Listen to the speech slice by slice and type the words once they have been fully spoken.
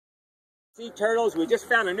Sea turtles. We just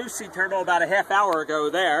found a new sea turtle about a half hour ago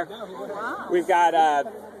there. Wow. We've got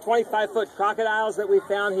 25-foot crocodiles that we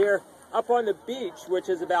found here up on the beach, which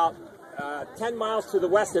is about 10 miles to the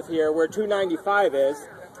west of here, where 295 is.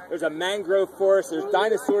 There's a mangrove forest. There's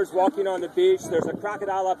dinosaurs walking on the beach. There's a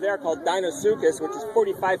crocodile up there called Deinosuchus, which is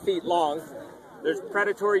 45 feet long. There's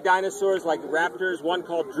predatory dinosaurs like raptors. One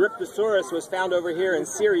called Dryptosaurus was found over here in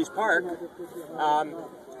Ceres Park.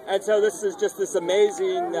 And so this is just this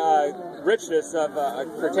amazing richness of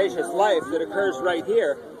Cretaceous life that occurs right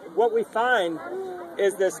here. What we find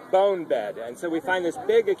is this bone bed, and so we find this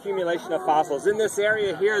big accumulation of fossils. In this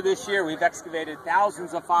area here this year, we've excavated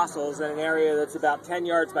thousands of fossils in an area that's about 10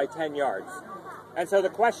 yards by 10 yards. And so the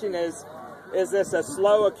question is this a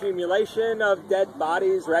slow accumulation of dead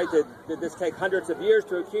bodies, right? Did this take hundreds of years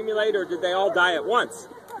to accumulate, or did they all die at once?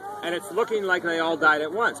 And it's looking like they all died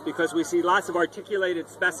at once, because we see lots of articulated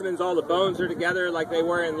specimens. All the bones are together like they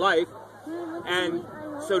were in life. And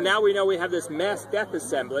so now we know we have this mass death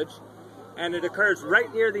assemblage, and it occurs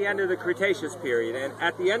right near the end of the Cretaceous period. And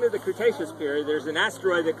at the end of the Cretaceous period, there's an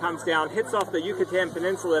asteroid that comes down, hits off the Yucatan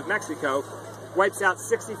Peninsula of Mexico, wipes out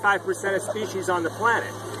 65% of species on the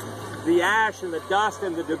planet. The ash and the dust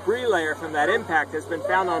and the debris layer from that impact has been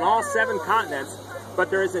found on all 7 continents, but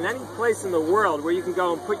there isn't any place in the world where you can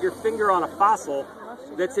go and put your finger on a fossil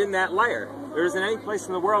that's in that layer. There isn't any place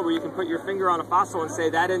in the world where you can put your finger on a fossil and say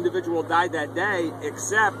that individual died that day,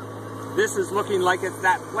 except this is looking like it's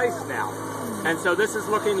that place now. And so this is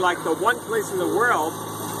looking like the one place in the world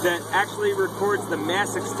that actually records the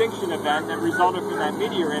mass extinction event that resulted from that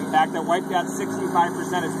meteor impact that wiped out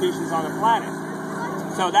 65% of species on the planet.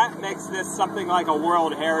 So that makes this something like a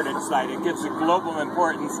World Heritage Site. It gives it global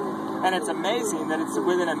importance. And it's amazing that it's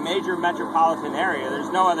within a major metropolitan area. There's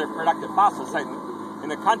no other productive fossil site in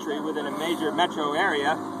the country within a major metro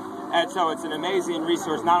area. And so it's an amazing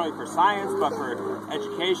resource not only for science, but for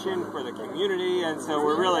education, for the community. And so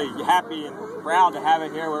we're really happy and proud to have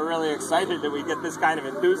it here. We're really excited that we get this kind of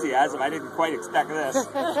enthusiasm. I didn't quite expect this.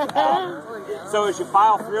 So as you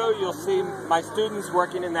file through, you'll see my students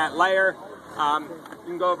working in that layer. You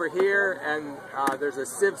can go over here, and there's a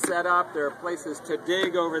sieve set up. There are places to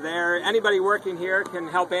dig over there. Anybody working here can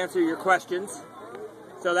help answer your questions.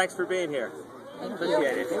 So thanks for being here.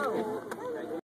 Appreciate it.